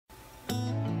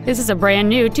This is a brand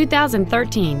new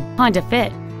 2013 Honda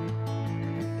Fit.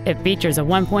 It features a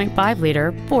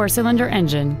 1.5-liter four-cylinder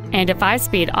engine and a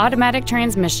 5-speed automatic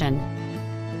transmission.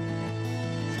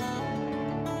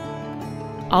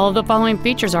 All of the following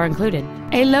features are included: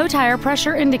 a low tire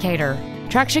pressure indicator,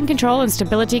 traction control and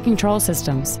stability control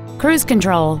systems, cruise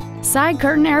control, side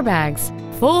curtain airbags,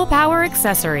 full power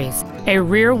accessories, a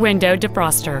rear window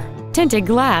defroster, tinted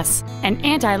glass, an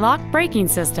anti-lock braking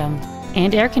system,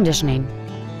 and air conditioning.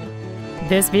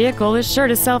 This vehicle is sure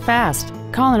to sell fast.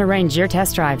 Call and arrange your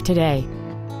test drive today.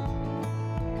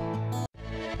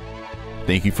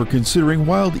 Thank you for considering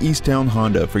Wild Easttown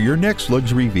Honda for your next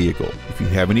luxury vehicle. If you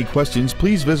have any questions,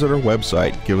 please visit our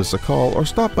website, give us a call, or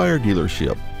stop by our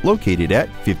dealership located at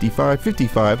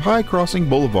 5555 High Crossing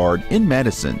Boulevard in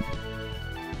Madison.